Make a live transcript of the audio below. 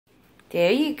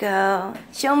There you go.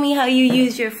 Show me how you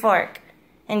use your fork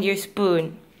and your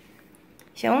spoon.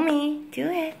 Show me. Do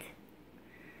it.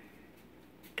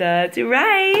 That's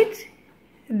right.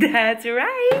 That's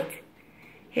right.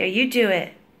 Here, you do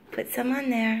it. Put some on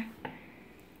there.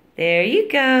 There you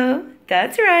go.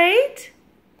 That's right.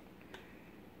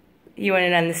 You want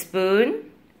it on the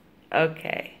spoon?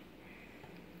 Okay.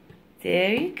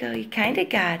 There you go. You kind of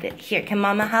got it. Here, can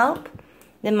Mama help?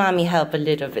 Let Mommy help a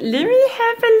little bit. Let me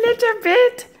help a little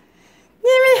bit.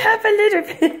 Let me help a little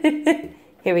bit.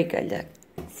 Here we go. Look.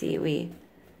 See, we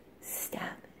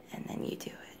step and then you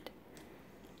do it.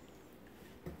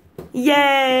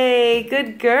 Yay!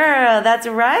 Good girl. That's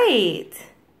right.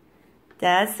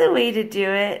 That's the way to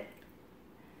do it.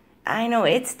 I know,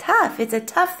 it's tough. It's a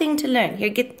tough thing to learn. Here,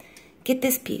 get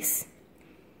this piece.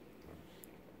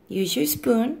 Use your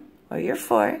spoon or your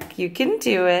fork. You can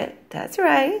do it. That's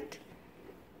right.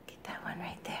 Get that one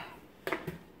right there.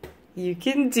 You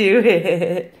can do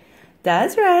it.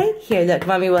 That's right. Here, look,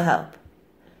 Mommy will help.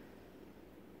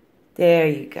 There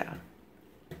you go.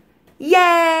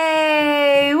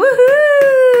 Yay!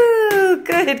 Woohoo!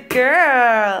 Good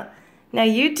girl. Now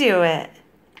you do it.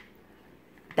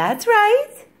 That's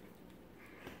right.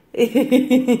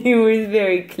 It was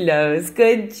very close.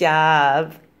 Good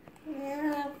job.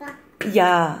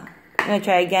 Yeah. You want to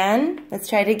try again? Let's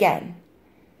try it again.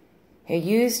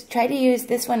 Here, try to use,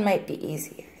 this one might be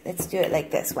easier. Let's do it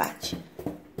like this, watch.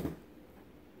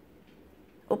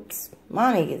 Oops,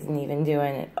 Mommy isn't even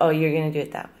doing it. Oh, you're going to do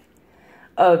it that way.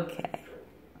 Okay.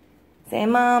 Say,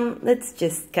 Mom, let's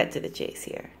just cut to the chase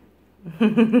here.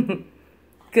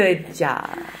 Good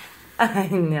job. I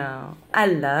know. I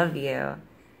love you.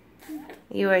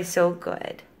 You are so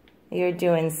good. You're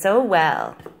doing so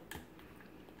well.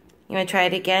 You want to try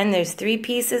it again? There's 3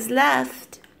 pieces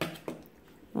left.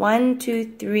 1,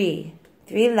 2, 3.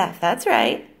 3 left. That's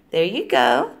right. There you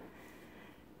go.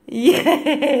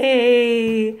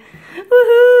 Yay!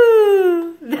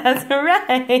 Woohoo! That's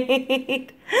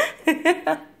right.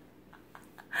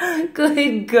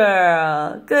 Good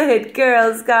girl. Good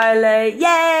girl, Scarlett.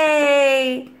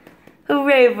 Yay!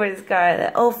 Hooray for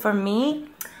Scarlett. Oh, for me?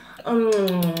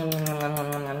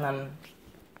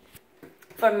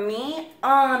 For me?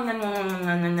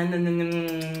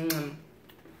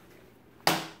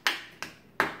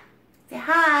 Say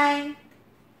hi.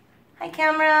 Hi,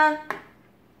 camera.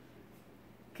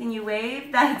 Can you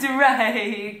wave? That's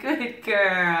right. Good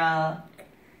girl.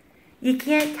 You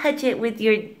can't touch it with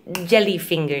your jelly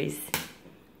fingers.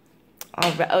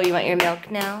 All right. Oh, you want your milk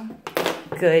now?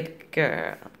 Good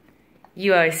girl.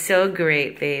 You are so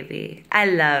great, baby. I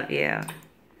love you.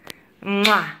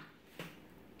 Mwah.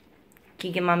 Can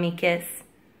you give Mommy a kiss?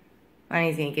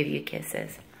 Mommy's gonna give you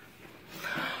kisses.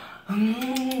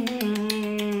 Mwah.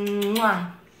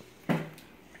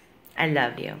 I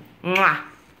love you. Mwah.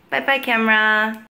 Bye-bye, camera.